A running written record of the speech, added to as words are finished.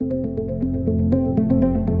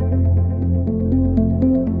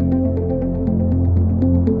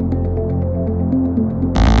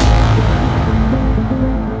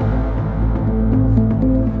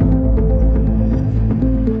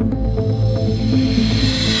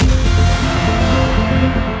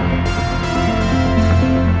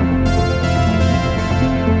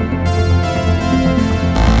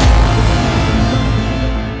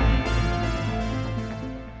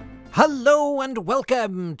and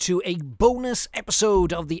welcome to a bonus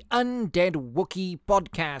episode of the Undead Wookiee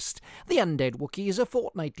podcast. The Undead Wookiee is a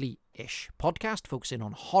fortnightly-ish podcast focusing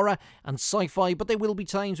on horror and sci-fi, but there will be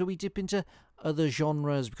times where we dip into other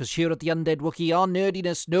genres, because here at the Undead Wookiee, our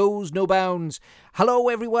nerdiness knows no bounds. Hello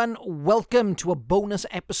everyone, welcome to a bonus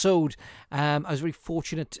episode. I was very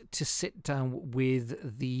fortunate to sit down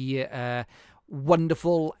with the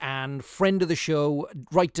wonderful and friend of the show,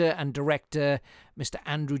 writer and director, Mr.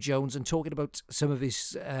 Andrew Jones, and talking about some of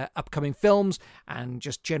his upcoming films and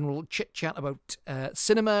just general chit-chat about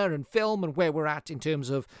cinema and film and where we're at in terms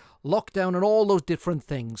of lockdown and all those different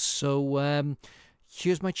things. So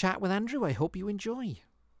here's my chat with Andrew. I hope you enjoy.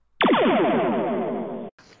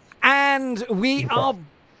 And we are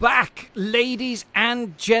back, ladies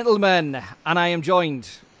and gentlemen, and I am joined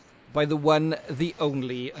by the one, the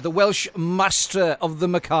only, the Welsh master of the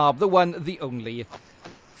macabre, the one, the only,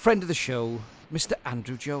 friend of the show, Mr.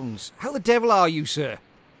 Andrew Jones. How the devil are you, sir?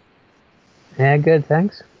 Yeah, good,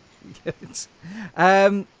 thanks. It's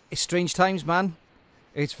strange times, man.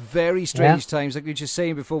 It's very strange times. Like we were just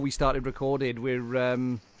saying before we started recording,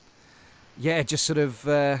 we're, just sort of,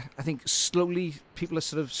 I think people are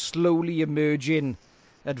sort of slowly emerging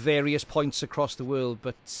at various points across the world,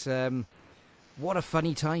 but what a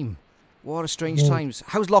funny time. What a strange times.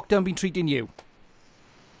 How's lockdown been treating you?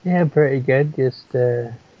 Yeah, pretty good. Just,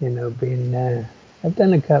 been... I've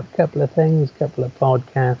done a couple of things, a couple of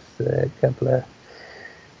podcasts, a couple of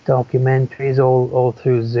documentaries, all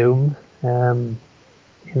through Zoom.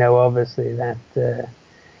 Obviously that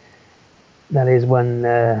is one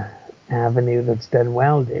avenue that's done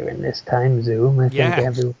well during this time, Zoom. I think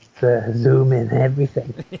everyone's Zooming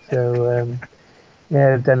everything. So,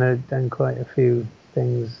 I've done quite a few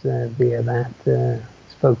things via that.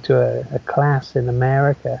 Spoke to a class in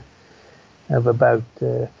America of about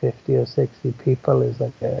 50 or 60 people. It's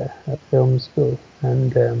like a film school,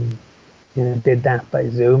 and did that by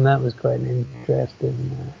Zoom. That was quite an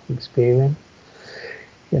interesting experience.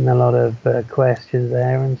 Getting a lot of questions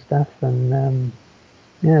there and stuff, and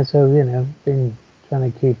been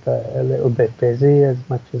trying to keep a little bit busy as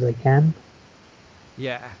much as I can.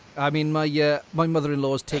 Yeah, I mean, my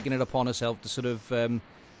mother-in-law has taken it upon herself to sort of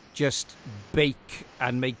just bake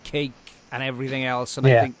and make cake and everything else, and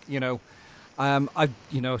I think I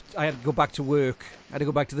had to go back to work. I had to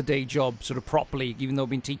go back to the day job sort of properly, even though I've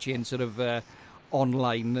been teaching sort of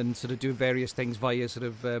online and sort of doing various things via sort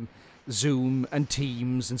of Zoom and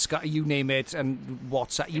Teams and Skype, you name it, and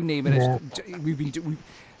WhatsApp, you name it. Yeah.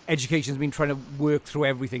 Education's been trying to work through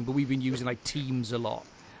everything, but we've been using like Teams a lot.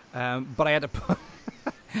 But I had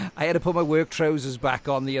to put my work trousers back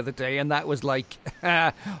on the other day, and that was like,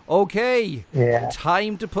 okay,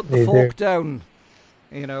 time to put the fork down.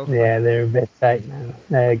 Yeah, they're a bit tight now.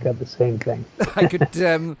 I got the same thing. I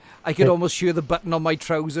could almost hear the button on my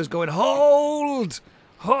trousers going, hold.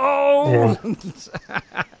 Yeah.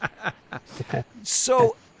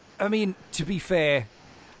 So, I mean, to be fair,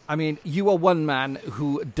 you are one man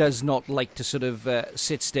who does not like to sort of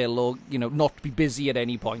sit still or, not be busy at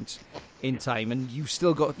any point in time. And you've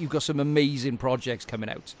got some amazing projects coming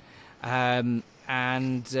out. And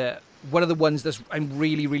one of the ones that I'm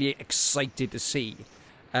really, really excited to see.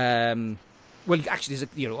 Well, actually, there's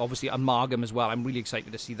obviously Amalgam as well. I'm really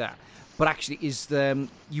excited to see that. But actually,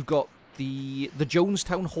 you've got the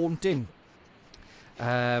Jonestown Haunting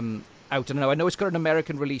out. And I know it's got an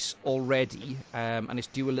American release already, and it's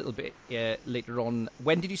due a little bit later on.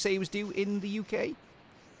 When did you say it was due in the UK?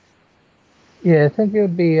 Yeah, I think it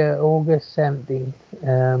would be August 17th.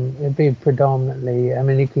 It'd be predominantly,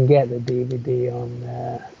 you can get the DVD on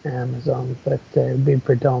Amazon, but it'd be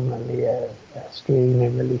predominantly a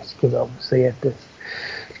streaming release, because obviously at this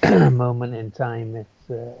moment in time it's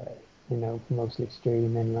mostly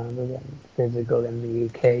streaming rather than physical in the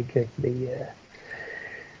UK, because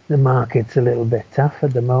the market's a little bit tough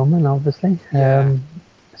at the moment, obviously. Yeah.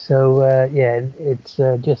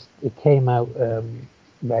 It came out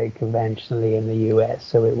very conventionally in the US,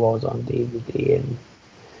 so it was on DVD in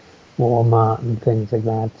Walmart and things like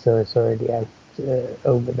that, so it's already out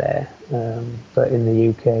over there. But in the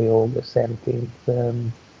UK, August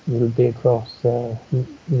 17th, it'll be across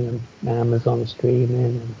Amazon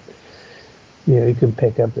streaming, and you can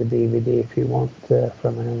pick up the DVD if you want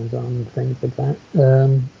from Amazon and things like that.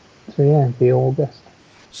 It'll be August.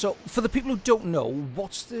 So, for the people who don't know,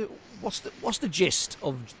 what's the gist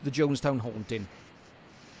of the Jonestown Haunting?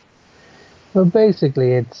 Well,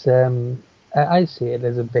 basically, it's I see it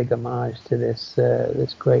as a big homage to this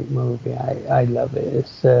great movie. I love it.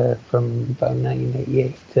 It's from about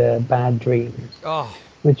 1988, Bad Dreams. Oh,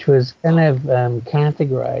 which was kind of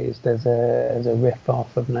categorized as a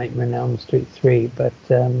riff-off of Nightmare on Elm Street 3, but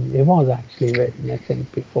it was actually written, I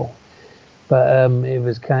think, before. But it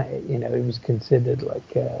was it was considered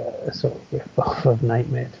like a sort of riff-off of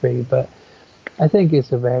Nightmare 3. But I think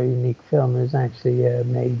it's a very unique film. It was actually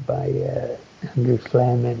made by Andrew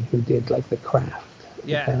Fleming, who did like The Craft.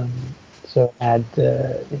 Yeah. So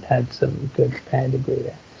it had some good pedigree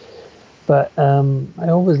there. But I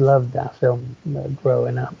always loved that film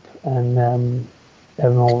growing up, and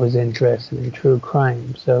I'm always interested in true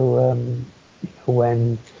crime. So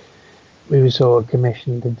when we were sort of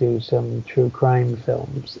commissioned to do some true crime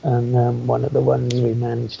films, and one of the ones we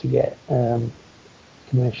managed to get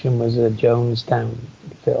commissioned was a Jonestown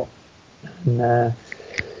film, and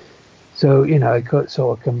so I could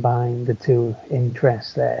sort of combine the two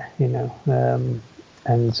interests there,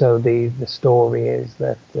 and so the story is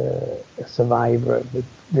that a survivor of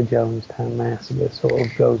the Jonestown massacre sort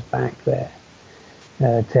of goes back there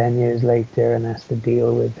 10 years later and has to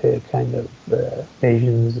deal with her kind of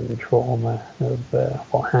visions and trauma of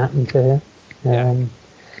what happened to her. Yeah.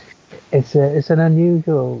 It's an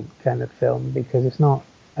unusual kind of film because it's not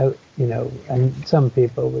out, and some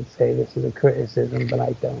people would say this is a criticism, but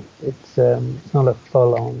I don't. It's not a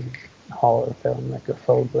full-on horror film, like a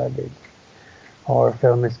full-blooded horror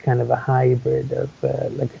film. Is kind of a hybrid of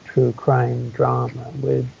like a true crime drama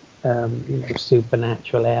with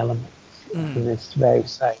supernatural elements, and it's very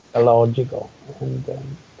psychological, and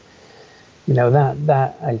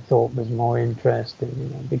that I thought was more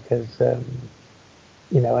interesting, because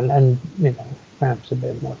and perhaps a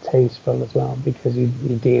bit more tasteful as well, because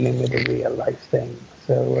you're dealing with a real life thing.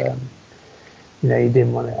 So I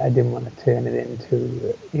didn't want to turn it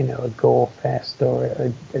into a gore fest or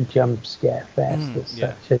a jump scare fest as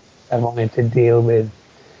such. I wanted to deal with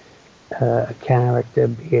a character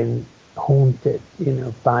being haunted,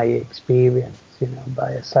 by experience,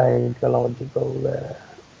 by a psychological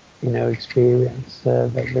experience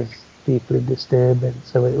that was deeply disturbing.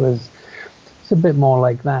 So it's a bit more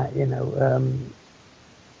like that,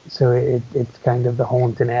 so it's kind of the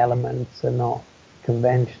haunting elements are not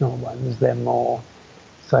conventional ones. They're more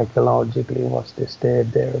psychologically what's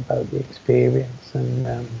disturbed there about the experience,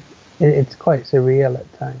 and it's quite surreal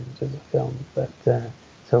at times as a film, but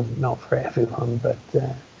so not for everyone, but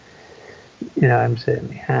I'm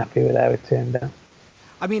certainly happy with how it turned out.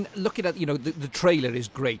 I mean, looking at the trailer is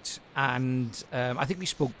great, and I think we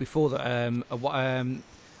spoke before that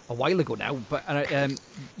a while ago now. But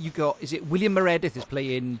is it William Meredith is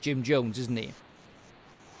playing Jim Jones, isn't he?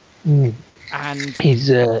 And he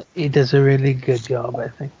does a really good job, I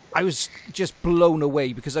think. I was just blown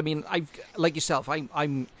away because I've like yourself,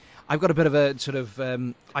 I've got a bit of a sort of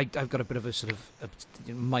I've got a bit of a sort of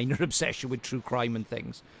a minor obsession with true crime and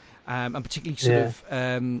things, and particularly sort of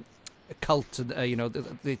cult, and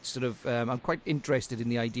the sort of I'm quite interested in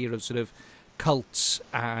the idea of sort of cults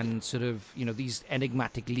and sort of these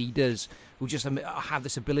enigmatic leaders who just have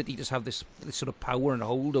this ability, just have this sort of power and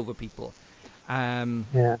hold over people. And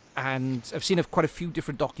I've seen quite a few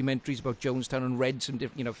different documentaries about Jonestown and read some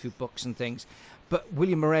different, a few books and things. But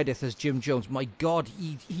William Meredith as Jim Jones, my God,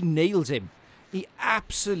 he nails him. He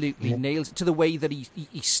absolutely nails it, to the way that he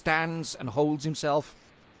stands and holds himself,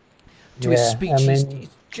 to his speech.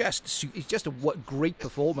 He's just a great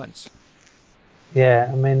performance. Yeah,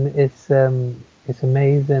 I mean, it's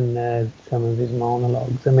amazing, some of his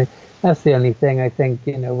monologues. I mean, that's the only thing I think,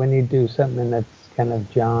 when you do something that's kind of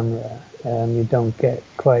genre, you don't get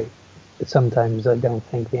quite, sometimes I don't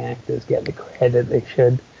think the actors get the credit they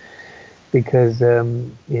should, because,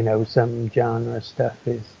 some genre stuff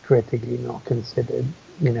is critically not considered,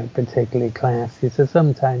 particularly classy. So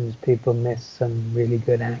sometimes people miss some really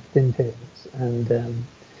good acting turns, and,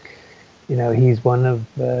 he's one of,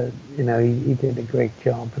 he did a great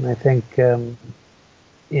job. And I think,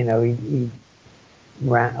 he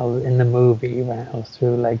rattles, in the movie, he rattles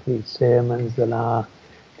through like these sermons that are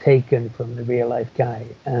taken from the real life guy,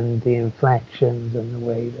 and the inflections and the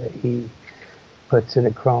way that he puts it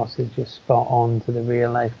across is just spot on to the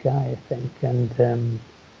real life guy, I think. And,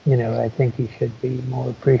 I think he should be more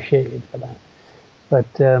appreciated for that.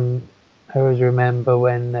 But I always remember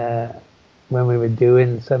when we were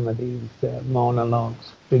doing some of these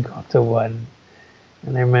monologues, we got to one,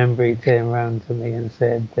 and I remember he turned around to me and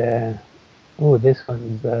said, oh, this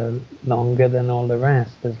one's longer than all the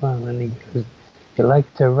rest as well. And he goes, you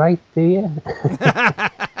like to write, do you?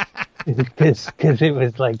 Because it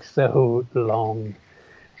was like so long,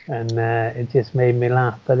 and it just made me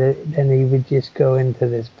laugh. But then he would just go into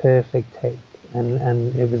this perfect take,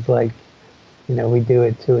 and it was like, we do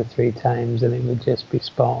it 2 or 3 times, and it would just be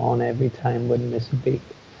spot on every time, wouldn't miss a beat.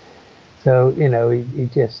 So, he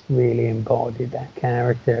just really embodied that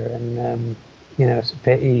character, and it's a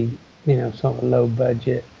pity, sort of low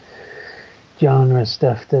budget genre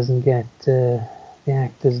stuff doesn't get the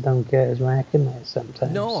actors don't get as recognized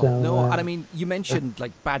sometimes. No, so, no. And I mean, you mentioned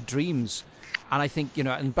like Bad Dreams, and I think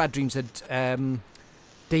and Bad Dreams had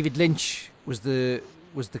David Lynch was the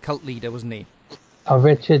cult leader, wasn't he? Oh,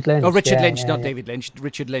 Richard Lynch. Oh, Richard yeah, Lynch, yeah, not yeah. David Lynch.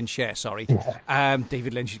 Richard Lynch, yeah, sorry. Yeah.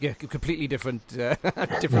 David Lynch, yeah, completely different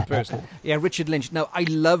person. Yeah, Richard Lynch. Now, I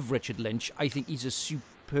love Richard Lynch. I think he's a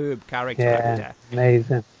superb character actor.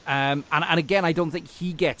 Amazing. And again, I don't think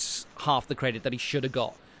he gets half the credit that he should have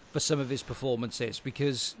got for some of his performances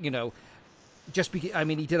because, just because, I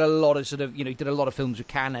mean, he did a lot of he did a lot of films with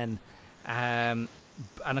Cannon. And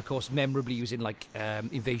of course, memorably, he was in like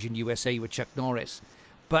Invasion USA with Chuck Norris.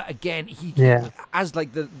 But again, he as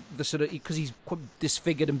like the sort of, because he's quite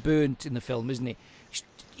disfigured and burnt in the film, isn't he? He's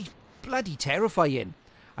bloody terrifying.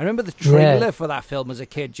 I remember the trailer for that film as a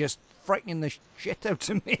kid, just frightening the shit out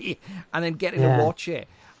of me, and then getting to watch it.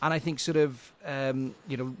 And I think sort of,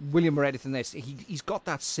 William Meredith in this, he's got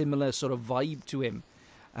that similar sort of vibe to him,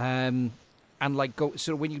 and like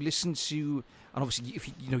so when you listen to, and obviously if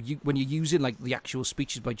when you're using like the actual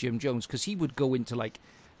speeches by Jim Jones, because he would go into like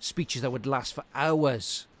speeches that would last for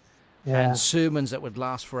hours, and sermons that would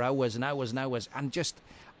last for hours and hours and hours, and just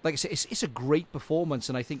like I say, it's a great performance,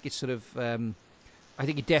 and I think it's sort of, I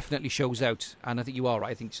think it definitely shows out, and I think you are right.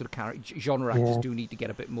 I think sort of genre actors do need to get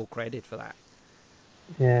a bit more credit for that.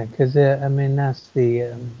 Yeah, because I mean that's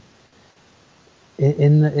the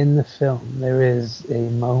in the film there is a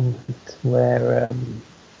moment where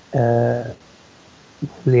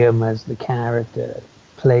Liam as the character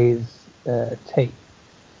plays tape,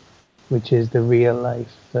 which is the real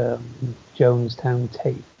life Jonestown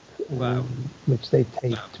tape, which they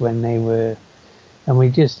taped when they were, and we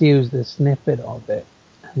just used a snippet of it,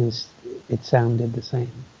 and it sounded the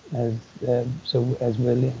same as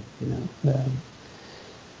William,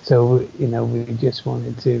 So, we just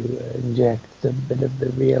wanted to inject a bit of the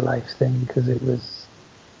real life thing because it was,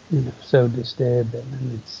 so disturbing,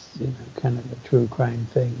 and it's, kind of a true crime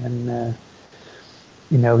thing. And,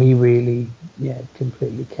 he really,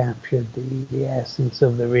 completely captured the essence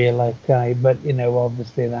of the real life guy. But,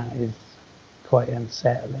 obviously that is quite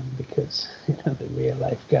unsettling because, the real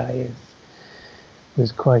life guy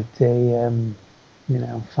was quite a,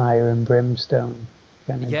 fire and brimstone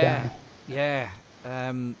kind of guy. Yeah.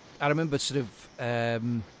 I remember sort of,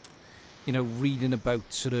 reading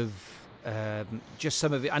about sort of just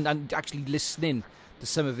some of it, and actually listening to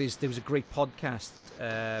some of his. There was a great podcast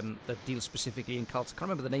that deals specifically in cults. I can't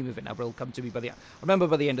remember the name of it now, but it'll come to me I remember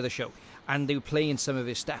by the end of the show. And they were playing some of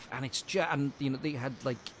his stuff, and it's just, and they had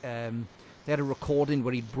like they had a recording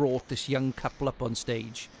where he brought this young couple up on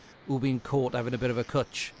stage who'd been caught having a bit of a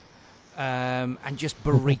cutch. And just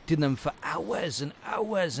berating them for hours and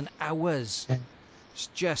hours and hours. It's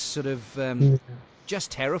just sort of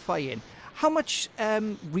just terrifying. How much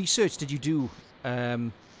research did you do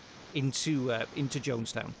into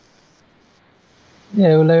Jonestown?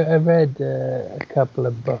 Yeah, well, I read a couple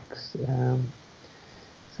of books,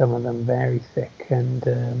 some of them very thick, and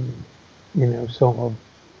sort of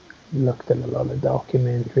looked at a lot of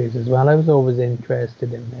documentaries as well. I was always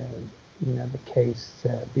interested in the case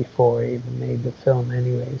before I even made the film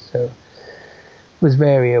anyway, so was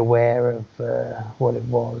very aware of what it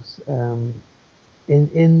was.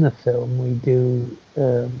 In the film, we do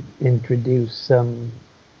introduce some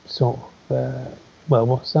sort of,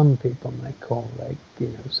 what some people might call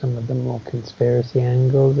some of the more conspiracy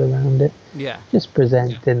angles around it. Yeah. Just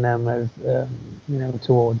presenting them as,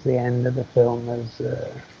 towards the end of the film as,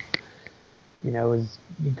 as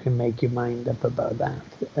you can make your mind up about that.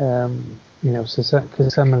 So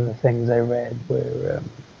because some of the things I read were,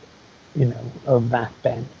 of that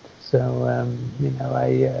bent. So, I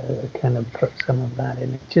kind of put some of that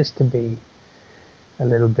in it just to be a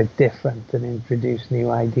little bit different and introduce new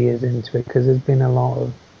ideas into it, because there's been a lot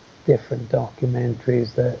of different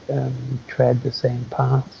documentaries that tread the same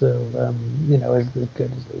path, so, as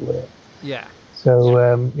good as they were. Yeah.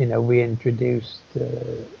 So, we introduced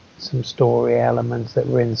some story elements that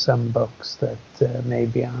were in some books that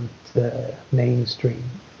maybe aren't mainstream.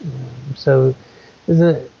 So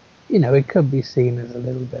there's it could be seen as a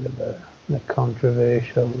little bit of a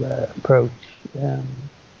controversial approach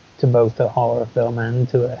to both a horror film and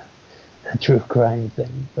to a true crime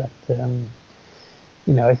thing. But,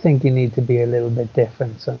 I think you need to be a little bit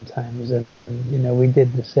different sometimes. And we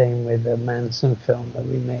did the same with the Manson film that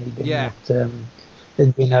we made. Yeah.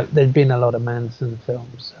 There'd been a lot of Manson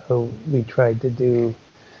films, so we tried to do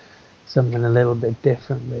something a little bit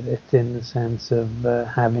different with it, in the sense of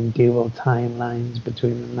having dual timelines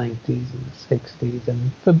between the 90s and the 60s,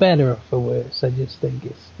 and for better or for worse, I just think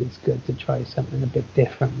it's good to try something a bit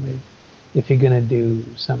different with. If you're going to do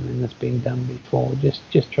something that's been done before,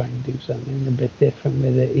 just try and do something a bit different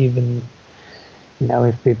with it. Even,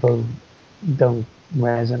 if people don't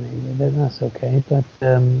resonate with it, that's okay. But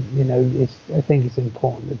I think it's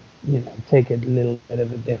important to take a little bit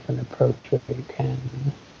of a different approach where you can.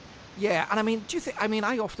 Yeah, and I mean, do you think? I mean,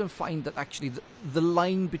 I often find that actually the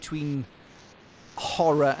line between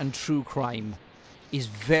horror and true crime is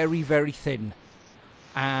very, very thin.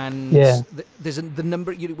 And there's the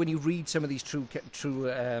number when you read some of these true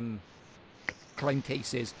crime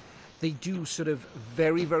cases, they do sort of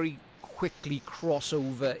very, very quickly cross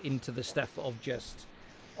over into the stuff of just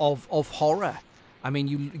of horror. I mean,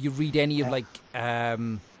 you read any of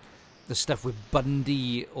the stuff with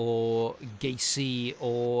Bundy or Gacy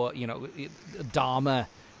or Dahmer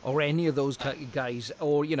or any of those guys,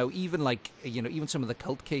 or even even some of the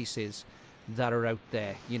cult cases that are out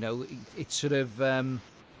there. It's sort of the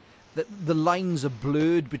lines are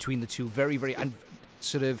blurred between the two, very, very, and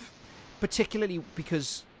sort of particularly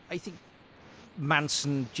because I think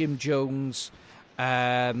Manson, Jim Jones,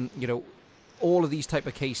 all of these type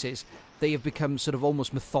of cases, they have become sort of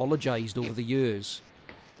almost mythologized over the years.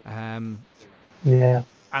 And they're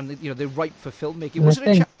ripe for filmmaking. Was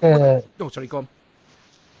it sorry, go on.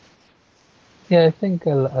 Yeah, I think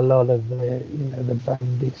a lot of the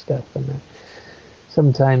Bundy stuff, and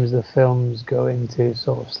sometimes the films go into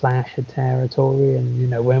sort of slasher territory.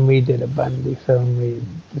 And when we did a Bundy film, we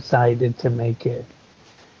decided to make it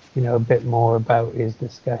a bit more about his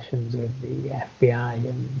discussions with the FBI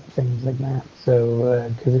and things like that. So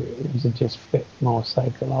because it was just a bit more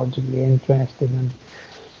psychologically interesting, and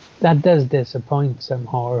that does disappoint some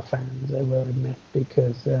horror fans, I will admit,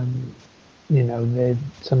 because they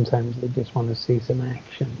sometimes they just want to see some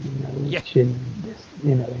action, which in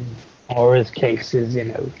horror cases,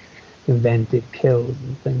 invented kills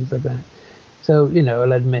and things like that. So,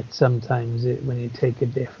 I'll admit sometimes when you take a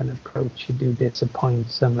different approach, you do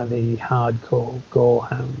disappoint some of the hardcore gore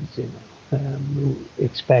hounds, who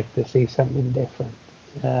expect to see something different,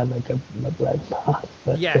 like a bloodbath.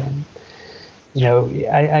 But,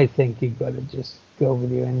 I think you've got to just go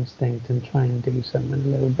with your instinct and try and do something a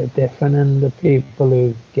little bit different. And the people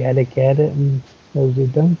who get it, and those who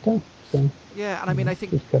don't. So, yeah, and I mean, I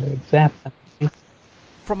think you've got to accept them.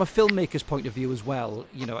 From a filmmaker's point of view as well,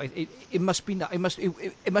 it must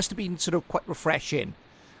have been sort of quite refreshing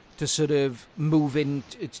to sort of move in,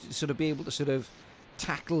 to sort of be able to sort of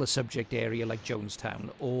tackle a subject area like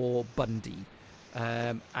Jonestown or Bundy,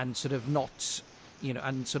 and sort of not,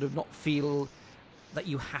 and sort of not feel that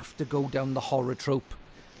you have to go down the horror trope,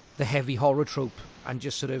 the heavy horror trope, and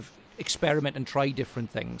just sort of experiment and try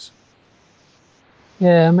different things.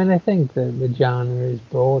 Yeah, I mean, I think the genre is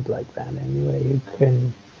broad like that anyway. You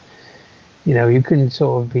can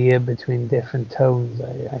sort of veer between different tones,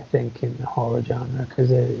 I think, in the horror genre, because,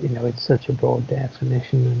 it's such a broad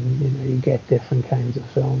definition, and, you get different kinds of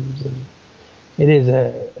films, and it is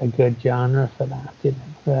a good genre for that,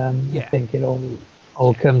 I think it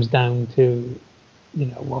all comes down to,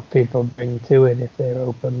 what people bring to it. If they're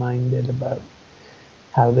open-minded about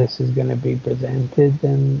how this is going to be presented,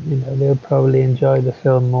 then they'll probably enjoy the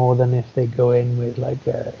film more than if they go in with like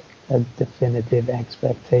a definitive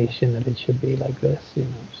expectation that it should be like this.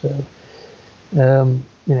 So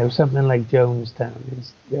something like Jonestown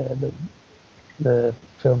is the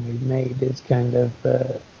film we made is kind of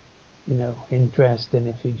interesting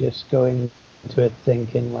if you just go into it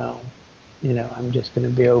thinking, well, I'm just going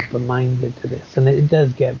to be open-minded to this, and it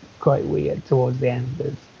does get quite weird towards the end.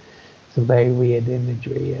 There's some very weird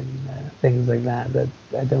imagery and things like that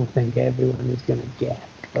I don't think everyone is going to get.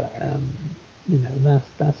 But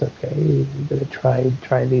that's okay. You've got to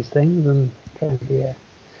try these things and try to be a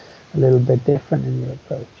little bit different in your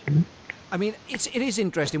approach. I mean, it is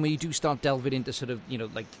interesting when you do start delving into sort of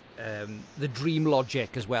the dream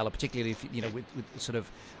logic as well, particularly if with sort of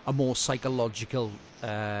a more psychological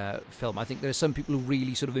film. I think there are some people who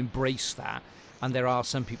really sort of embrace that, and there are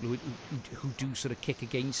some people who do sort of kick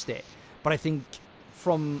against it. But I think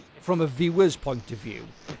from a viewer's point of view,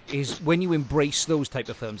 is when you embrace those type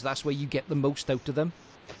of films, that's where you get the most out of them.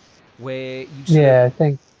 Where you I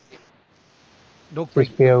think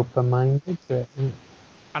just be open-minded to it. And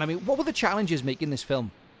I mean, what were the challenges making this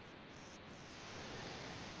film?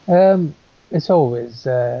 It's always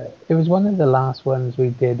it was one of the last ones we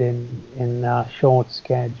did in our short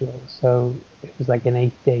schedule, so it was like an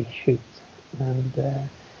 8-day shoot, and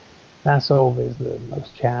that's always the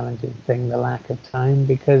most challenging thing, the lack of time,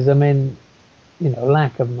 because I mean,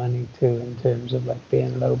 lack of money too in terms of like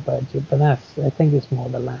being low budget, but I think it's more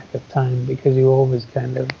the lack of time because you always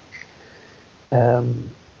kind of, um,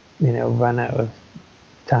 run out of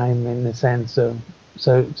time in the sense of,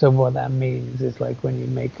 so what that means is like when you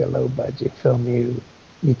make a low budget film, you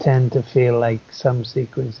tend to feel like some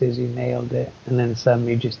sequences you nailed it, and then some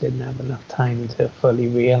you just didn't have enough time to fully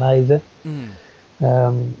realize it.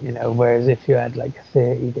 Whereas if you had like a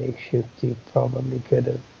 30-day shoot, you probably could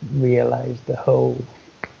have realized the whole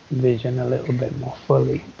vision a little bit more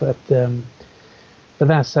fully. But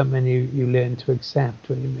that's something you learn to accept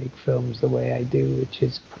when you make films the way I do, which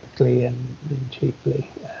is quickly and cheaply.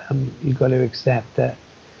 You've got to accept that,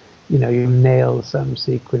 you nail some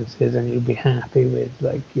sequences and you'll be happy with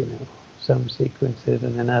like, some sequences,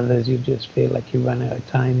 and then others you just feel like you run out of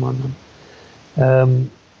time on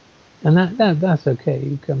them. And that's okay.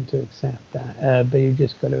 You come to accept that, but you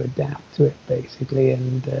just got to adapt to it basically,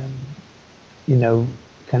 and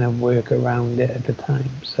kind of work around it at the time.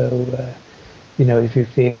 So if you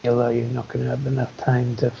feel you're not going to have enough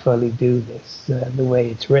time to fully do this the way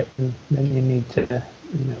it's written, then you need to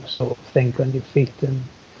sort of think on your feet and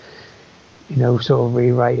sort of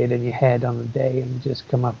rewrite it in your head on the day and just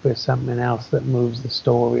come up with something else that moves the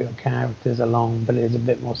story or characters along, but is a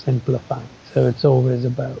bit more simplified. So it's always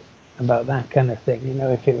about that kind of thing.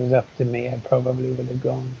 If it was up to me, I probably would have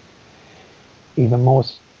gone even more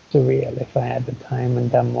surreal if I had the time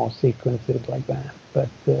and done more sequences like that. But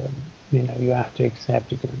you have to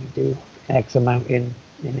accept you can only do X amount in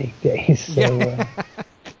 8 days. So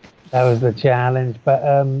that was the challenge. But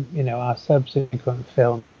our subsequent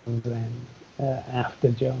films then after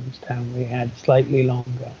Jonestown, we had slightly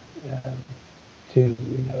longer. I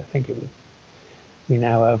think it was. We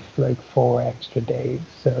now have like 4 extra days,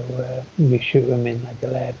 so we shoot them in like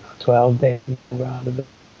 11 or 12 days rather than.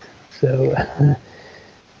 So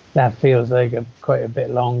that feels like quite a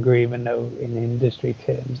bit longer, even though in industry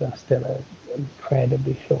terms that's still an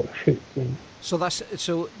incredibly short shoot.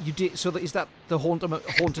 So you did. So is that the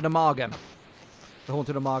Haunted Amalgam, the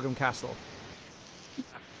Haunted Amalgam Castle?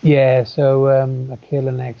 Yeah. So A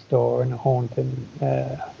Killer Next Door and A Haunted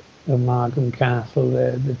Amalgam Castle,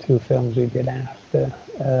 the 2 films we did after,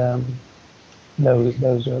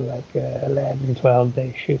 those were like 11, 12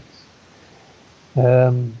 day shoots.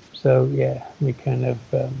 So yeah, we kind of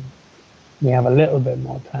we have a little bit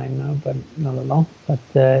more time now, but not a lot. But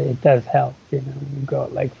it does help, We've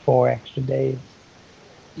got like 4 extra days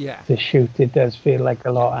to shoot. It does feel like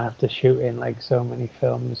a lot after shooting like so many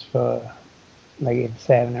films for like in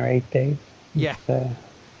 7 or 8 days. Yeah, it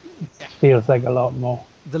feels like a lot more.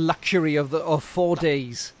 The luxury of 4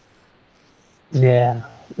 days. Yeah.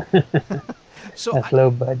 So that's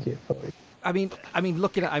low budget for you. I mean,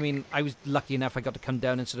 I was lucky enough. I got to come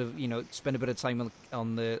down and sort of, spend a bit of time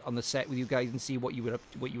on the set with you guys and see what you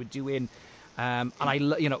were doing. And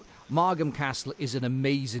Margam Castle is an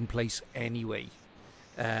amazing place anyway.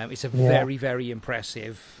 It's a very, very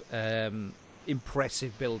impressive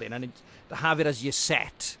building, and to have it as your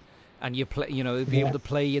set. And you play, be able to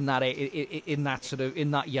play in that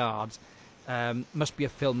yard, must be a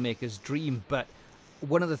filmmaker's dream. But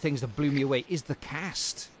one of the things that blew me away is the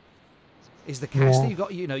cast. That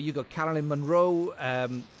you got Carolyn Munro,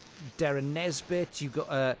 Darren Nesbitt, you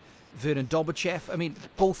got Vernon Dobachev. I mean,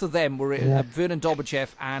 both of them were Vernon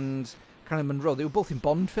Dobachev and Carolyn Munro. They were both in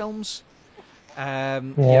Bond films.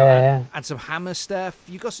 And some Hammer stuff.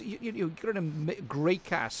 You got a great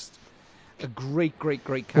cast. A great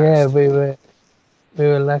cast. Yeah, we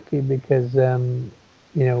were lucky because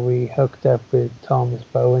we hooked up with Thomas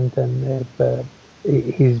Bowington.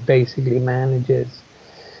 He's basically manages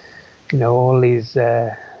all these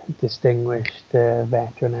distinguished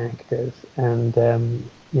veteran actors, and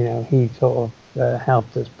he sort of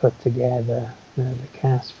helped us put together the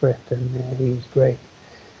cast for it, and he was great.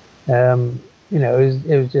 It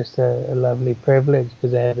was just a lovely privilege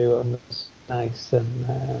because everyone was nice, and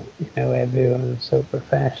everyone was so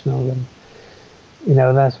professional, and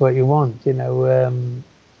that's what you want. It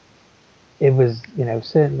was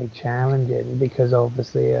certainly challenging because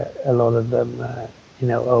obviously a lot of them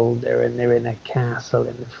older, and they're in a castle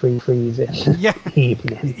in the freezing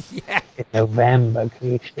evening in November,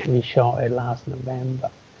 because we shot it last November,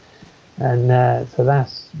 and so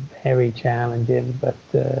that's very challenging, but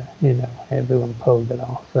everyone pulled it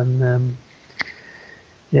off. And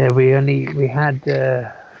we had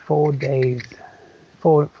 4 days,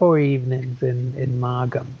 four evenings in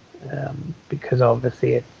Margam, because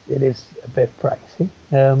obviously it is a bit pricey,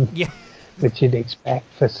 which you'd expect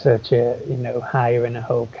for such a hiring a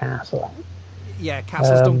whole castle. Yeah,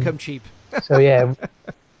 castles don't come cheap. So yeah,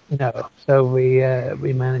 no. So we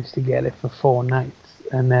managed to get it for 4 nights,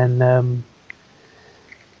 and then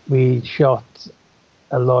we shot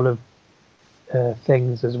a lot of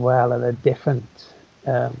things as well at a different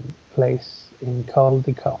place in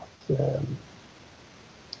Caldecott. To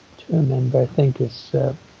remember, I think it's.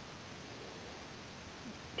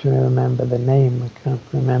 To remember the name, I can't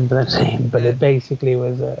remember the name, but it basically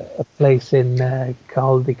was a place in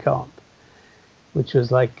Caldecott, which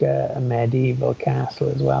was like a medieval castle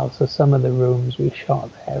as well. So some of the rooms we shot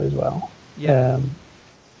there as well. Yeah.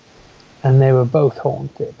 And they were both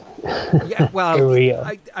haunted. Yeah, well, For real.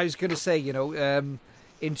 I was going to say,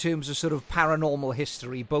 in terms of sort of paranormal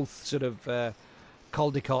history, both sort of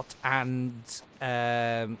Caldecott and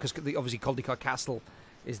because obviously Caldecott Castle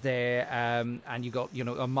is there, and you got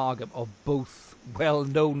Amargam are both well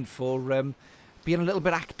known for being a little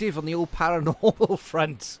bit active on the old paranormal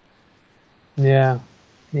front. Yeah.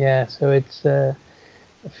 So it's a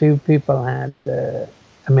few people had.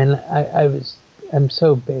 I'm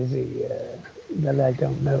so busy that I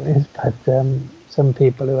don't notice, but some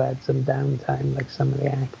people who had some downtime, like some of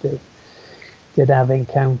the actors, did have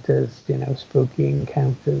encounters, spooky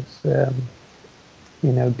encounters,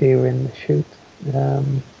 during the shoot,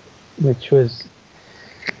 which was,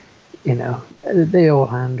 they all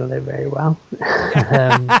handled it very well.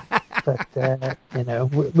 But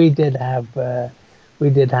we did have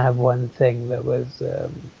one thing that was.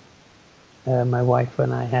 My wife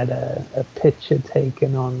and I had a picture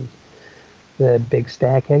taken on the big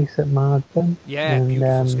staircase at Margam. Yeah, and,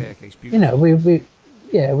 beautiful staircase. Beautiful.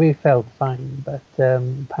 We felt fine, but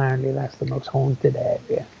apparently that's the most haunted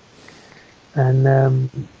area. And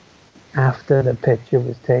after the picture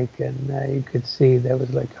was taken, you could see there was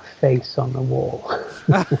like a face on the wall,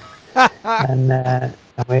 and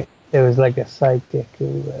there was like a psychic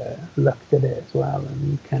who looked at it as well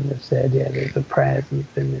and kind of said, yeah, there's a presence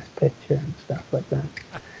in this picture and stuff like that.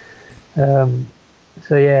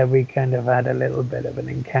 So yeah, we kind of had a little bit of an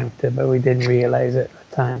encounter, but we didn't realize at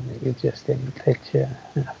the time it was just in the picture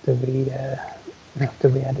after we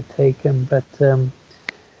had it taken. But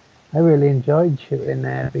I really enjoyed shooting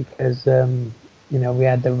there because we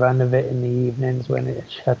had the run of it in the evenings when it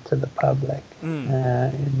shut to the public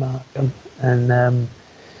in Markham, and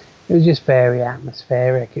it was just very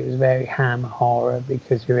atmospheric. It was very Hammer horror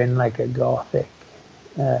because you're in like a gothic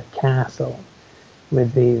castle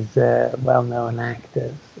with these well-known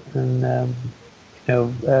actors and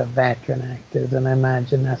veteran actors, and I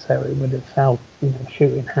imagine that's how it would have felt,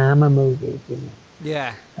 shooting Hammer movies.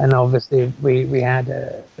 Yeah. And obviously we had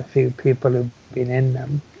a few people who've been in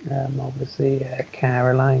them. Obviously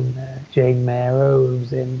Caroline, Jane Merrow, who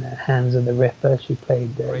was in Hands of the Ripper. She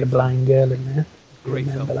played the blind girl in there. Great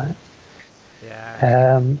remember film. That? Yeah.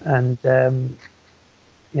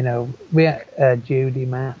 We had Judy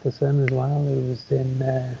Matheson as well, who was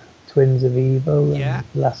in Twins of Evil and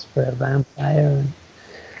Lust for a Vampire,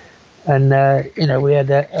 and we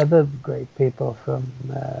had other great people from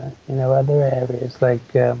other areas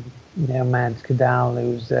like Mads Cadal,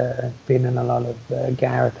 who's been in a lot of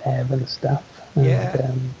Gareth Evans stuff.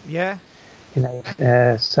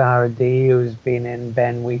 Sarah D, who's been in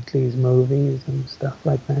Ben Wheatley's movies and stuff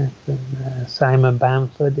like that, and Simon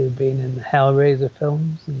Bamford, who's been in the Hellraiser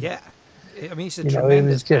films. And, I mean, it's a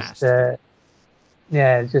tremendous cast.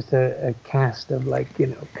 It's just a cast of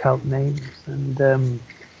cult names, and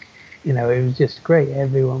it was just great.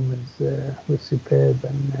 Everyone was superb,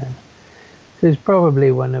 and so it's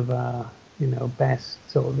probably one of our best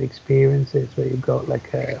sort of experiences where you've got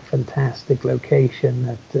like a fantastic location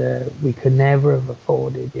that we could never have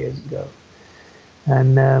afforded years ago,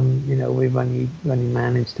 and we've only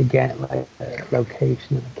managed to get like a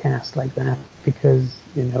location and a cast like that because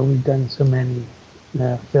we've done so many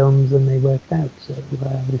films and they worked out, so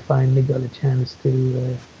we finally got a chance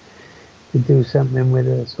to do something with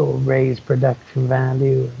a sort of raised production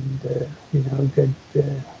value and a good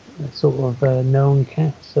sort of known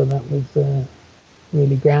cast, so that was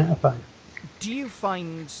really gratifying. Do you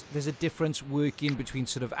find there's a difference working between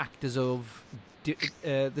sort of actors of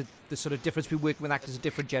the sort of difference between working with actors of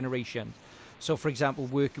different generations? So, for example,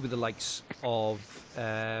 working with the likes of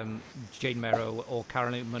Jane Merrow or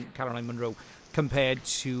Caroline Munro compared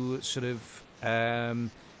to sort of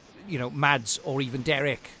Mads or even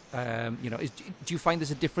Derek. Do you find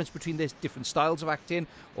there's a difference between these different styles of acting,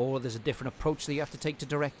 or there's a different approach that you have to take to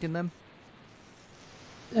directing them?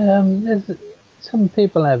 Some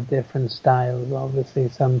people have different styles. Obviously,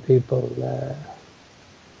 some people,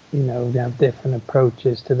 have different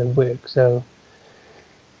approaches to the work. So,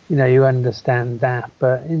 you understand that.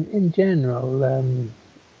 But in general,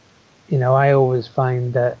 I always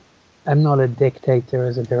find that I'm not a dictator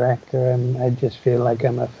as a director. I just feel like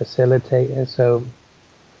I'm a facilitator. So,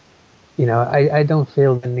 I don't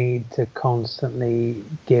feel the need to constantly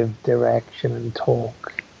give direction and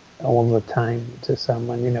talk all the time to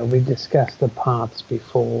someone. We discuss the parts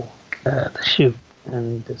before the shoot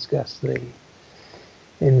and discuss the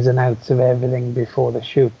ins and outs of everything before the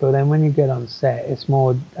shoot. But then when you get on set, it's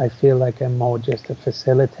more, I feel like I'm more just a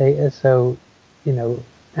facilitator. So,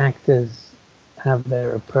 actors have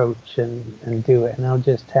their approach and do it. And I'll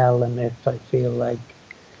just tell them if I feel like,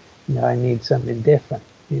 I need something different,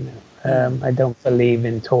 I don't believe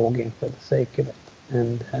in talking for the sake of it.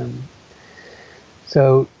 And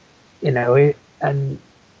so, and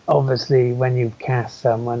obviously when you cast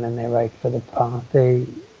someone and they're right for the part, they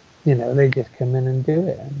just come in and do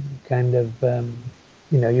it. And kind of,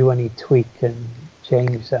 you only tweak and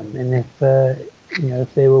change something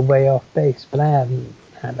if they were way off base. But I haven't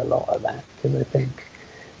had a lot of that because I think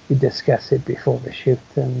you discuss it before the shoot,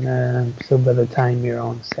 and so by the time you're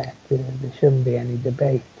on set, there shouldn't be any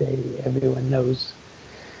debate. Everyone knows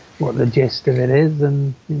what the gist of it is,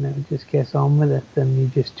 and just gets on with it. And you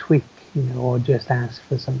just tweak, or just ask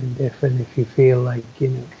for something different if you feel like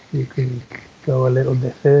you can go a little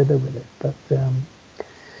bit further with it. But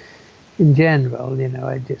in general,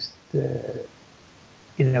 I just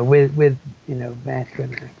with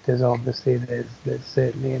veteran actors, obviously there's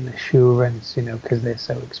certainly an assurance, because they're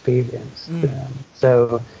so experienced.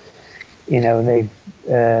 So they've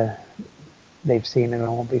seen it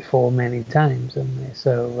all before many times, and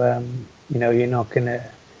so you're not going to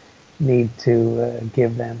need to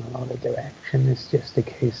give them a lot of direction. It's just a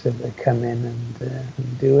case of they come in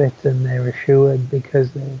and do it, and they're assured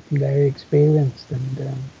because they're very experienced.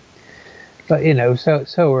 And but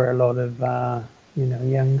so are a lot of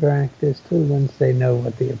younger actors too. Once they know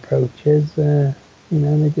what the approach is, they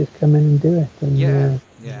just come in and do it. And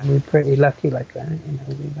we're pretty lucky like that.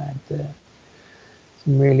 We've had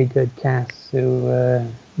some really good casts who,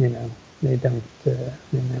 they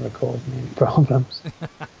never cause me any problems.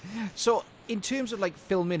 So, in terms of like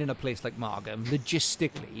filming in a place like Margam,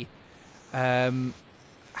 logistically,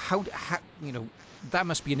 how that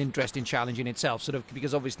must be an interesting challenge in itself. Sort of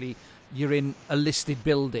because obviously you're in a listed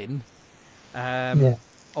building.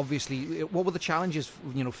 Obviously, what were the challenges,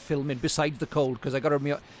 filming besides the cold? Because I got to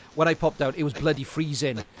admit, when I popped out, it was bloody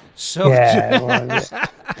freezing. So it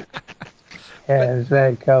was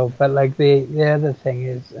very cold. But like the other thing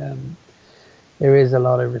is, there is a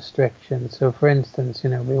lot of restrictions. So, for instance,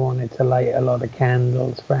 we wanted to light a lot of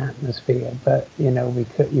candles for atmosphere, but you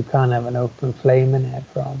can't have an open flame in there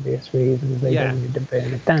for obvious reasons. They don't need to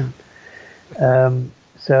burn it down.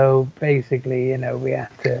 So basically, we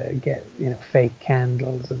have to get, fake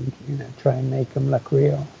candles and, try and make them look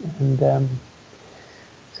real. And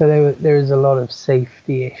so there is a lot of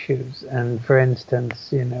safety issues. And for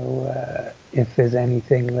instance, if there's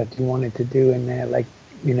anything that you wanted to do in there, like,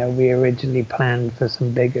 we originally planned for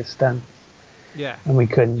some bigger stunts. Yeah. And we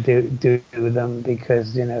couldn't do them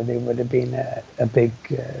because, there would have been a big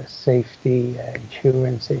safety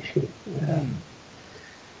insurance issue.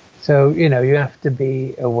 So, you have to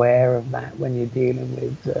be aware of that when you're dealing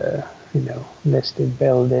with, listed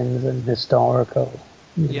buildings and historical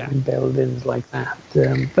buildings like that.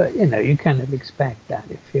 But, you kind of expect that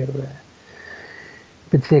if you're,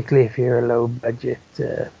 particularly if you're a low budget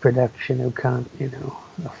production who can't,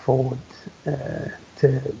 afford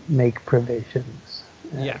to make provisions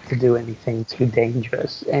to do anything too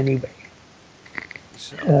dangerous anyway.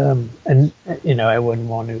 So. And, I wouldn't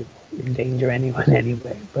want to endanger anyone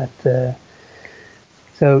anyway, but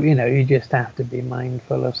so you just have to be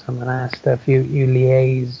mindful of some of that stuff. You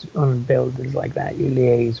liaise on buildings like that, you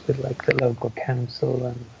liaise with like the local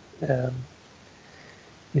council and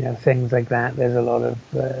things like that. There's a lot of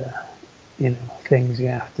things you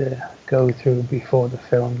have to go through before the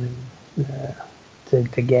filming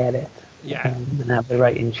to get it and have the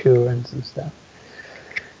right insurance and stuff.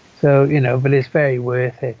 So, but it's very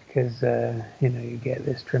worth it because, you get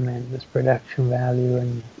this tremendous production value.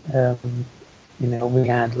 And, we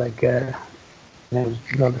had like a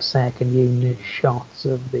lot of second unit shots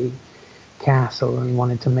of the castle and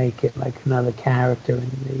wanted to make it like another character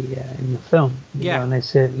in the film. You know, and it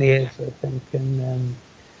certainly is, I think. And,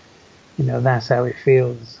 that's how it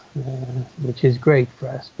feels, which is great for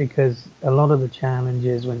us because a lot of the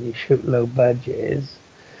challenges when you shoot low budget is,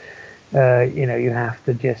 you have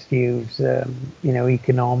to just use,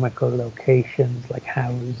 economical locations like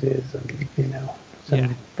houses and,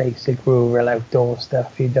 some basic rural outdoor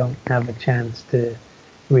stuff. You don't have a chance to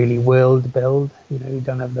really world build. You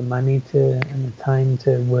don't have the money and the time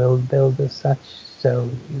to world build as such. So,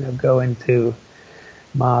 going to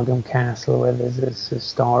Margam Castle, where there's this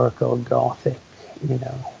historical Gothic,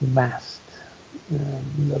 vast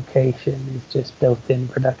location, is just built-in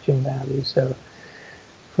production value. So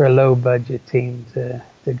for a low-budget team to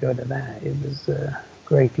go to that, it was a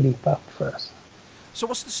great leap up for us. So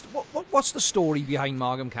what's the story behind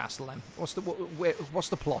Margam Castle then? What's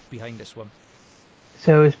the plot behind this one?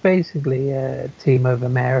 So it's basically a team of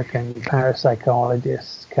American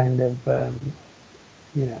parapsychologists, kind of,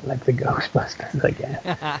 like the Ghostbusters, I guess.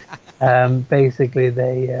 Basically,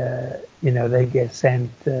 they get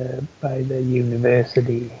sent by the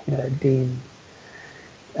university dean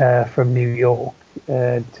from New York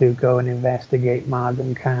to go and investigate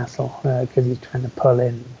Margam Castle because he's trying to pull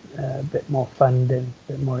in a bit more funding,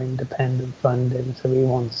 a bit more independent funding. So he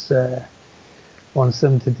wants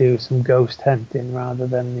them to do some ghost hunting rather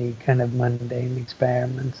than the kind of mundane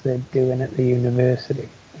experiments they're doing at the university.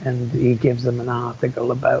 And he gives them an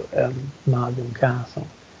article about Margam Castle.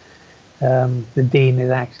 The dean is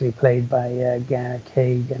actually played by Gareth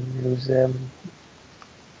Kagan,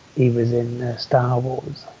 he was in Star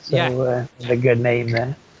Wars, so a good name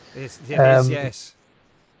there. Yes.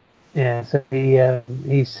 Yeah, so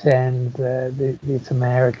he sends this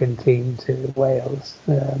American team to Wales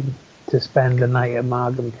to spend the night at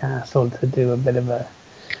Margam Castle to do a bit of a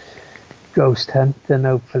ghost hunt and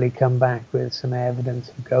hopefully come back with some evidence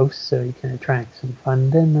of ghosts so he can attract some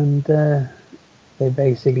funding. And they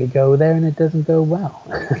basically go there and it doesn't go well,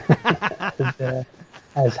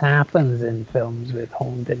 as happens in films with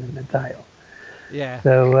haunting in the title. Yeah.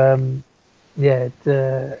 So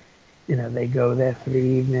they go there for the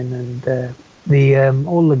evening, and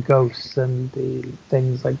all the ghosts and the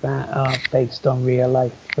things like that are based on real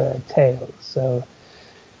life tales. So,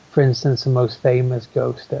 for instance, the most famous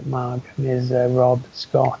ghost at Margam is Robert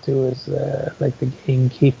Scott, who was like the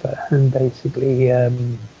gamekeeper, and basically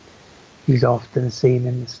he's often seen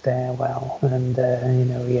in the stairwell, and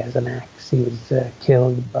he has an axe. He was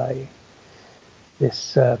killed by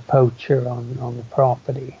this poacher on the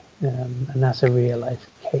property, and that's a real life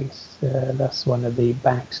case. That's one of the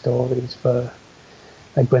backstories for,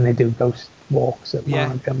 like, when they do ghost walks at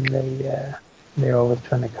Margam, they're always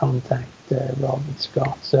trying to contact Robert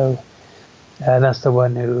Scott. So that's the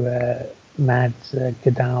one who Mads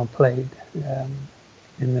Gadal played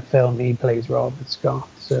in the film. He plays Robert Scott.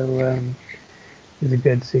 So there's a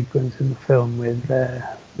good sequence in the film with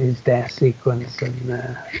his death sequence, and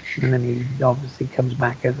then he obviously comes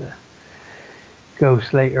back as a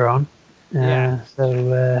ghost later on.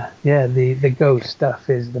 The ghost stuff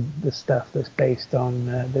is the stuff that's based on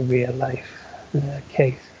the real life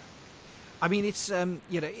case. I mean, it's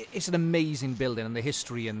it's an amazing building, and the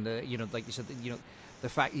history, and the like you said, the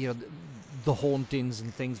fact the hauntings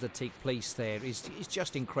and things that take place there is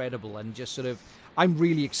just incredible, and just sort of, I'm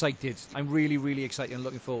really excited. I'm really, really excited and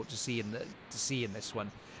looking forward to seeing this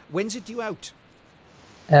one. When's it due out?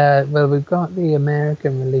 Well, we've got the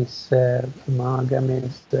American release for Margam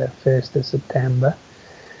is the 1st of September.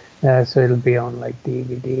 So it'll be on like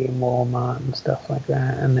DVD and Walmart and stuff like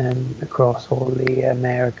that, and then across all the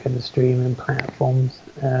American streaming platforms.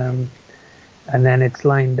 And then it's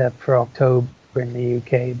lined up for October in the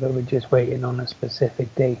UK, but we're just waiting on a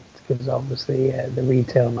specific date because obviously the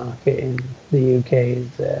retail market in the UK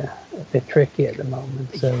is a bit tricky at the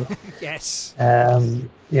moment. So yes.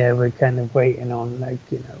 We're kind of waiting on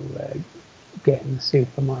getting the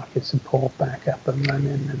supermarket support back up and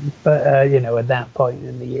running, but at that point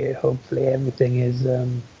in the year, hopefully everything is a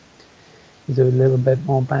little bit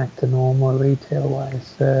more back to normal retail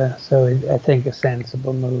wise. So I think a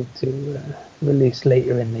sensible move to release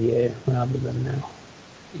later in the year rather than now.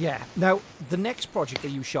 Yeah. Now, the next project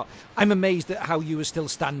that you shot, I'm amazed at how you were still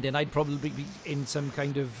standing. I'd probably be in some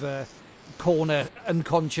kind of corner,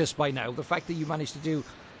 unconscious by now. The fact that you managed to do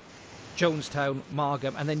Jonestown,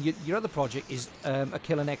 Margam, and then your other project is A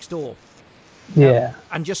Killer Next Door. Yeah.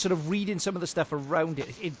 And just sort of reading some of the stuff around it,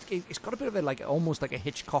 it's got a bit of a almost like a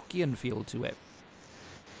Hitchcockian feel to it.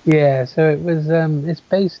 Yeah, so it was. It's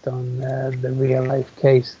based on the real life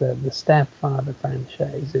case that the Stepfather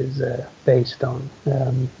franchise is based on,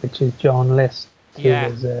 which is John List, who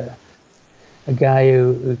was a guy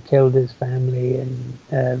who killed his family in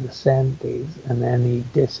the 70s, and then he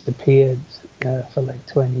disappeared for like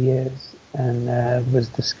 20 years, and was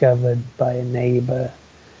discovered by a neighbor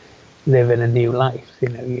living a new life,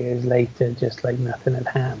 years later, just like nothing had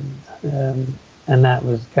happened. And that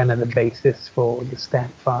was kind of the basis for the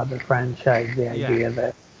Stepfather franchise, the idea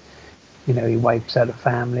that, he wipes out a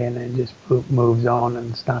family and then just moves on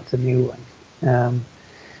and starts a new one.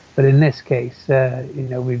 But in this case,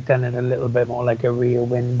 we've done it a little bit more like a Rear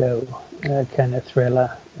Window kind of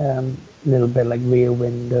thriller, a little bit like Rear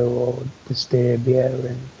Window or Disturbia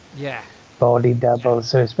and Body Double.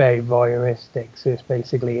 So it's very voyeuristic. So it's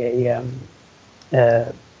basically a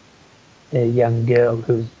young girl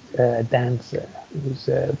who's a dancer who's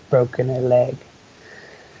broken her leg.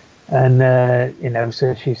 And,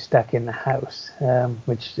 so she's stuck in the house,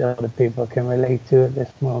 which a lot of people can relate to at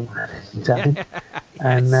this moment in time. Yes.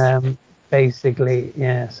 And basically,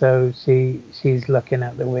 so she's looking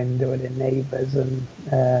out the window at her neighbours and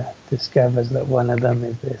discovers that one of them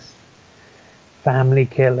is this family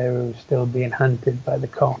killer who's still being hunted by the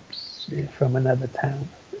cops from another town.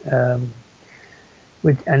 And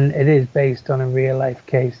it is based on a real life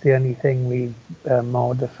case. The only thing we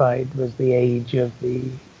modified was the age of the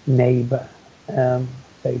neighbor,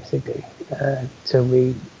 basically. So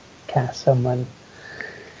we cast someone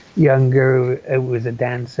younger who was a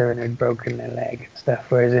dancer and had broken their leg and stuff,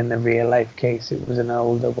 whereas in the real life case it was an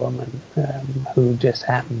older woman who just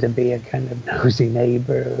happened to be a kind of nosy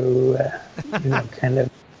neighbor who kind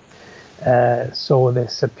of saw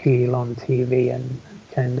this appeal on TV and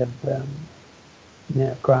kind of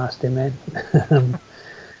grassed him in.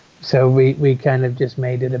 So we kind of just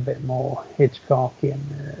made it a bit more Hitchcockian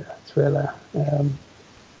thriller,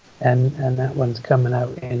 and that one's coming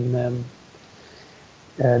out in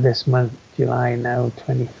this month, July now,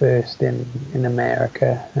 21st in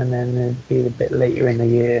America, and then it'd be a bit later in the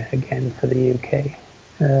year again for the UK.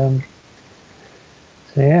 So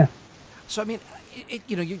yeah. So I mean,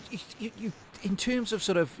 you in terms of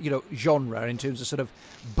sort of genre, in terms of sort of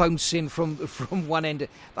bouncing from one end,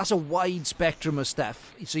 that's a wide spectrum of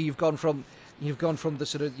stuff. So you've gone from the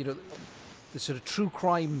sort of the sort of true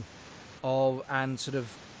crime and sort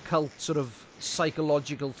of cult sort of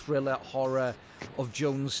psychological thriller horror of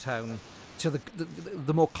Jonestown to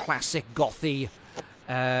the more classic gothy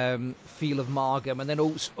feel of Margam, and then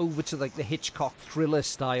over to like the Hitchcock thriller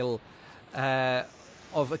style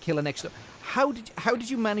of A Killer Next Door. How did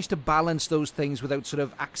you manage to balance those things without sort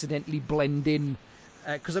of accidentally blending?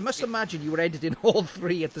 Because I must imagine you were editing all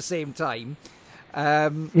three at the same time. How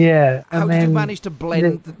did you manage to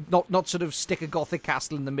blend, not sort of stick a gothic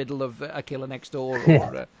castle in the middle of A Killer Next Door?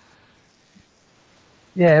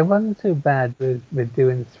 Yeah, it wasn't too bad with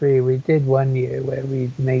doing three. We did one year where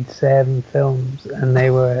we made 7 films, and they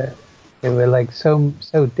were like so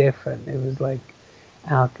different. It was like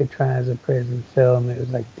Alcatraz, a prison film. It was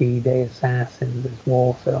like D-Day Assassins, this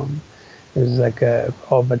war film. It was like a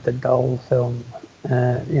Robert the Doll film.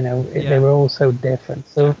 They were all so different.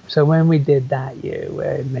 So when we did that year,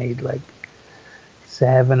 where it made like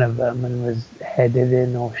 7 of them and was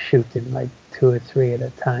editing or shooting like 2 or 3 at a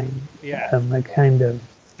time, I kind of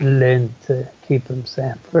learned to keep them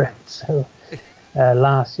separate. So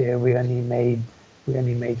last year we only made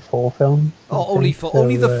 4 films. Only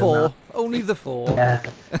the 4. Yeah.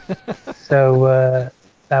 So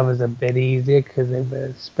that was a bit easier because they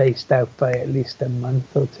were spaced out by at least a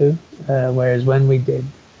month or 2. Whereas when we did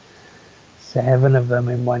 7 of them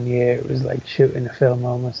in 1 year, it was like shooting a film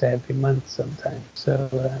almost every month sometimes. So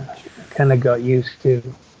I kind of got used to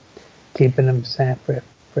keeping them separate.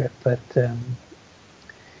 But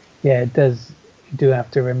it does. You do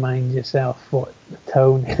have to remind yourself what the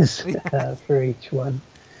tone is for each one.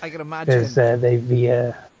 I can imagine. Because they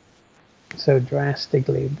veer so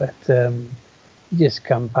drastically, but you just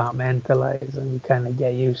compartmentalize and you kind of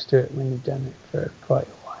get used to it when you've done it for quite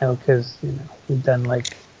a while, because we've done like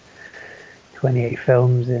 28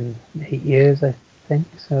 films in 8 years, I think.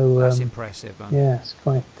 So that's impressive, man. Yeah, it's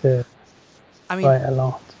quite quite a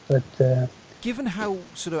lot. But given how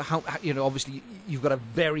obviously you've got a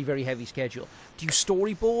very, very heavy schedule, do you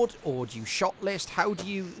storyboard or do you shot list? How do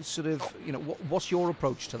you sort of what's your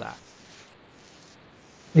approach to that?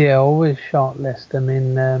 Yeah, always shot list. I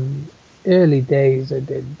mean, early days I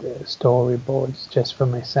did storyboards just for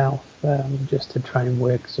myself, just to try and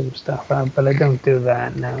work some stuff out, but I don't do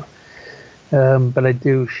that now. But I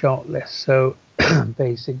do shot list. So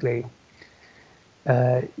basically,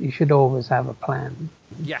 you should always have a plan.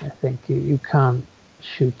 Yeah. I think you can't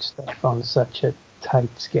shoot stuff on such a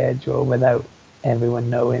tight schedule without everyone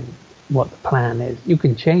knowing what the plan is. You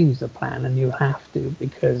can change the plan, and you have to,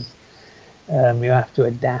 because you have to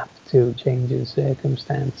adapt to changing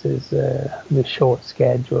circumstances with short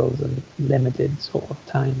schedules and limited sort of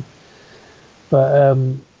time. But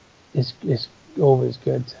it's always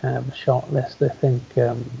good to have a shot list. I think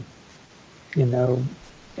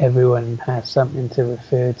everyone has something to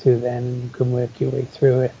refer to then, and you can work your way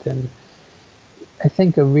through it. And I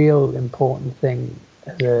think a real important thing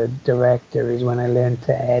as a director is when I learned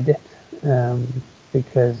to edit.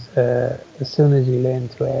 because as soon as you learn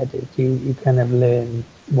to edit, you kind of learn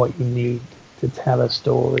what you need to tell a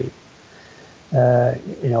story,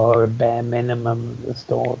 or a bare minimum of the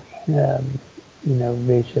story,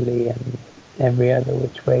 visually and every other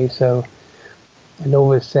which way. So I'd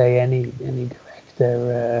always say any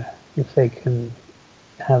director, if they can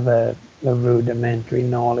have a rudimentary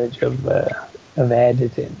knowledge of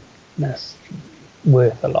editing, that's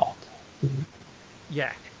worth a lot.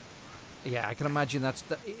 Yeah, I can imagine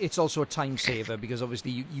it's also a time saver, because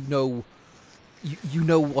obviously you know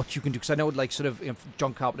what you can do. Because I know, like, sort of,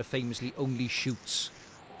 John Carpenter famously only shoots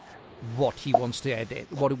what he wants to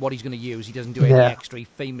edit, what he's going to use. He doesn't do any extra. He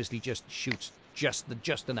famously just shoots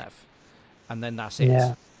just enough, and then that's it.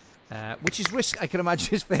 Yeah. Which is I can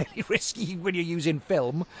imagine is fairly risky when you're using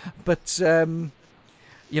film, but I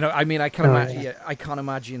can't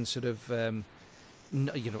imagine sort of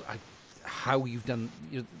how you've done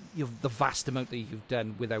the vast amount that you've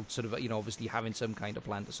done without sort of obviously having some kind of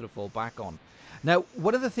plan to sort of fall back on. Now,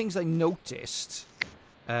 one of the things I noticed,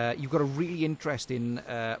 you've got a really interesting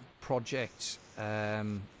project,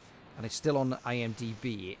 and it's still on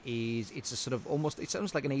IMDb. It's a sort of it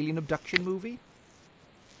sounds like an alien abduction movie.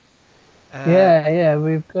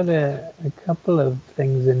 We've got a couple of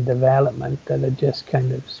things in development that are just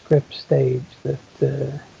kind of script stage that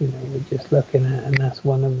we're just looking at, and that's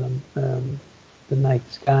one of them, The Night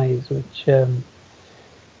Skies, which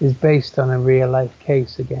is based on a real life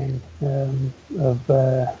case again, of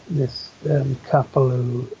this couple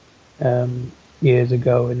who years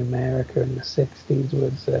ago in America in the 60s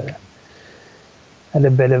was had a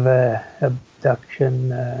bit of a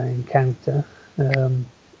abduction encounter.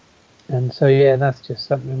 And so, that's just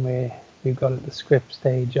something we've got at the script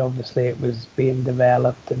stage. Obviously, it was being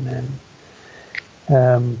developed, and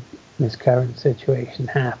then this current situation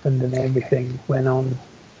happened, and everything went on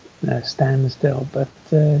standstill. But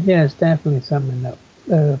it's definitely something that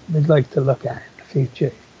we'd like to look at in the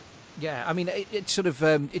future. Yeah, I mean, it's sort of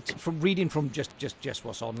it's from reading from just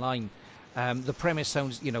what's online. The premise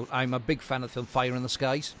sounds, I'm a big fan of the film Fire in the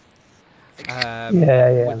Skies.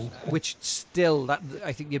 Which still, that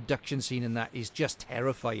I think the abduction scene in that is just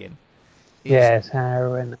terrifying. It's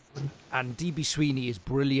harrowing. And D.B. Sweeney is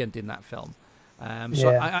brilliant in that film. I'm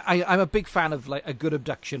a big fan of like a good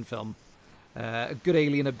abduction film, a good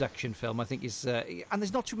alien abduction film. I think is, and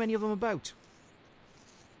there's not too many of them about.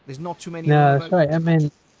 There's not too many. No, that's right. I mean,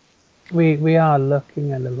 we are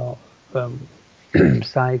looking at a lot of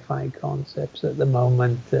sci-fi concepts at the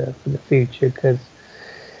moment for the future, because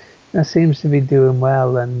that seems to be doing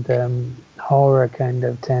well, and horror kind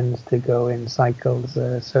of tends to go in cycles.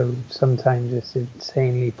 So sometimes it's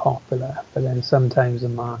insanely popular, but then sometimes the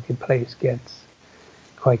marketplace gets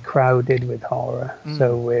quite crowded with horror.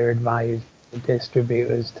 So we're advised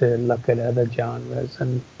distributors to look at other genres,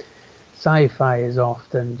 and sci-fi is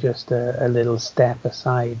often just a little step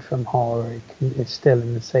aside from horror. It's still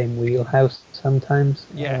in the same wheelhouse sometimes.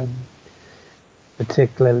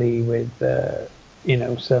 Particularly with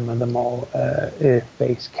some of the more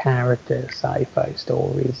earth-based character sci-fi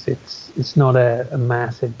stories. It's not a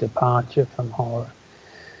massive departure from horror.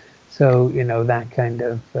 So that kind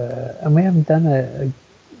of and we haven't done a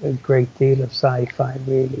great deal of sci-fi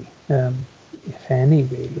really, if any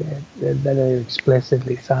really, that are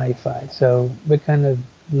explicitly sci-fi. So we're kind of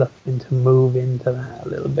looking to move into that a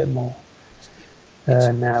little bit more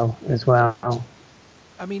now as well.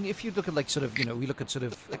 I mean, if you look at we look at sort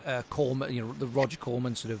of Corman, the Roger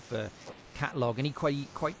Corman sort of catalogue, and he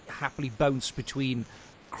quite happily bounced between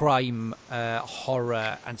crime,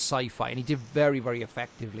 horror, and sci-fi, and he did very, very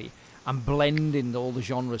effectively and blending all the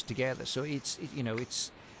genres together. So it's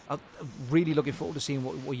I'm really looking forward to seeing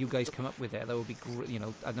what you guys come up with there. That would be great,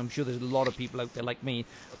 and I'm sure there's a lot of people out there like me,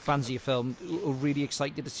 fans of your film, who are really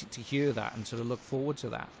excited to hear that and sort of look forward to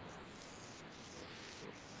that.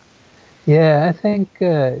 Yeah, I think,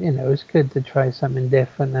 it's good to try something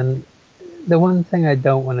different. And the one thing I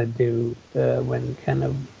don't want to do when kind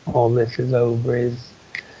of all this is over is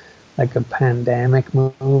like a pandemic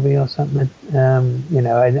movie or something.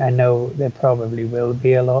 I know there probably will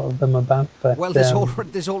be a lot of them about, but... Well,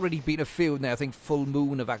 there's already been a few now. I think Full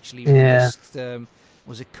Moon have actually released...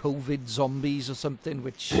 was it COVID Zombies or something?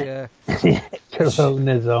 Which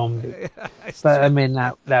Corona Zombie. But I mean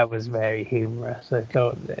that was very humorous. I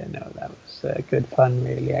thought that was good fun,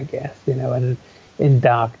 really. I guess and in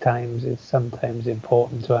dark times, it's sometimes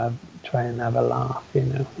important to try and have a laugh.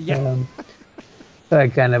 So I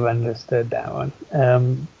kind of understood that one.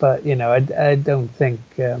 But I don't think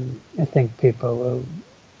I think people will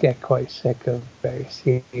get quite sick of very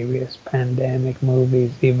serious pandemic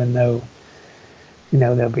movies, even though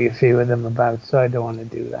there'll be a few of them about, so I don't want to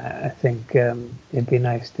do that. I think it'd be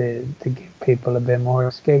nice to give people a bit more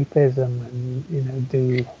escapism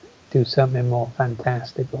and, do something more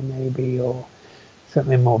fantastical maybe, or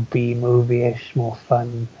something more B-movie-ish, more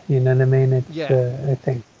fun. You know what I mean? I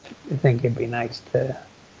think it'd be nice to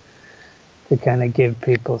kind of give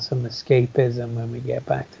people some escapism when we get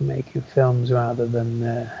back to making films, rather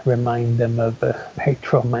than remind them of a very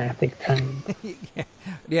traumatic time.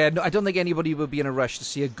 No, I don't think anybody would be in a rush to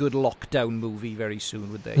see a good lockdown movie very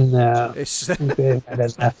soon, would they? No, they've had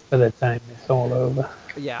enough for the time it's all over.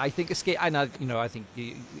 Yeah, I think I think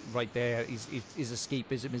right there is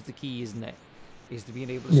escapism is the key, isn't it? Is to being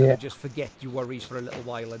able to sort of just forget your worries for a little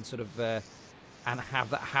while and sort of and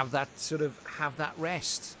have that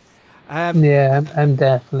rest. I'm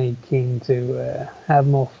definitely keen to have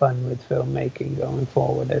more fun with filmmaking going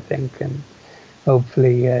forward, I think, and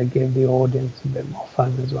hopefully give the audience a bit more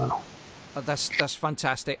fun as well. That's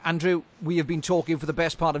fantastic. Andrew, we have been talking for the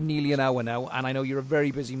best part of nearly an hour now, and I know you're a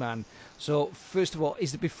very busy man. So first of all,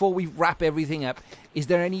 before we wrap everything up, is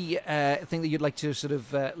there any thing that you'd like to sort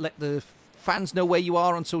of let the fans know where you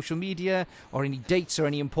are on social media, or any dates or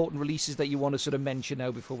any important releases that you want to sort of mention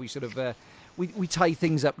now before we sort of we tie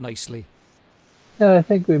things up nicely? No, I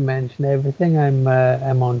think we mentioned everything. I'm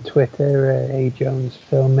on Twitter, A Jones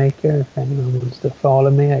Filmmaker. If anyone wants to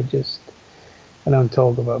follow me, I don't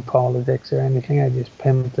talk about politics or anything. I just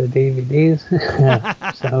pimp the DVDs.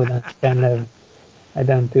 So that's kind of, I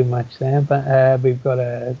don't do much there. But we've got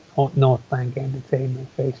a North Bank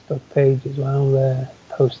Entertainment Facebook page as well.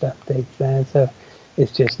 Post updates there. So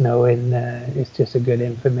it's just it's just a good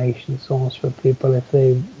information source for people if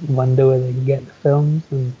they wonder where they can get the films.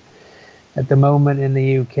 And at the moment in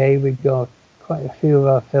the UK, we've got quite a few of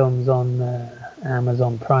our films on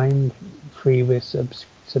Amazon Prime, free with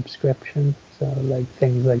subscription. So like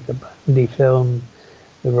things like the Bundy film,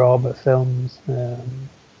 the Robert films,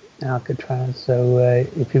 Alcatraz. So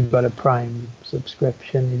if you've got a Prime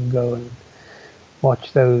subscription, you can go and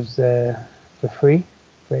watch those for free,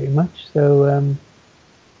 pretty much. So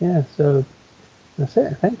so that's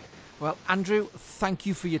it, I think. Well, Andrew, thank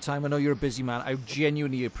you for your time. I know you're a busy man. I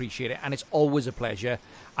genuinely appreciate it, and it's always a pleasure.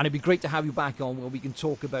 And it'd be great to have you back on where we can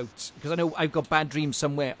talk about, because I know I've got Bad Dreams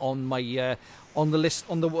somewhere on my on the list,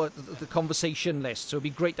 on the conversation list. So it'd be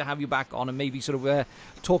great to have you back on and maybe sort of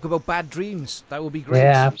talk about Bad Dreams. That would be great.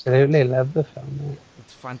 Yeah, absolutely. Love the film. Yeah.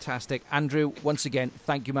 It's fantastic. Andrew, once again,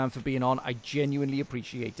 thank you, man, for being on. I genuinely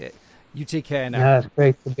appreciate it. You take care now. No, it's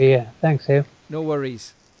great to be here. Thanks, Hugh. No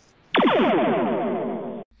worries.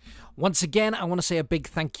 Once again, I want to say a big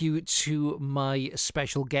thank you to my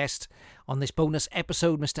special guest on this bonus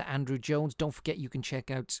episode, Mr. Andrew Jones. Don't forget, you can check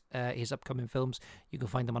out his upcoming films. You can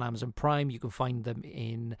find them on Amazon Prime. You can find them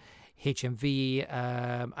in HMV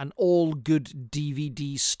and all good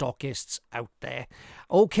DVD stockists out there.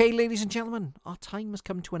 Okay, ladies and gentlemen, our time has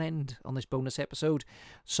come to an end on this bonus episode.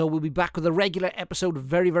 So we'll be back with a regular episode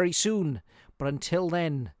very, very soon. But until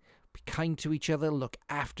then, be kind to each other, look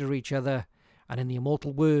after each other. And in the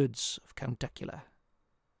immortal words of Count Duckula,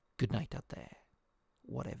 good night out there,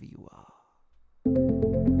 whatever you are.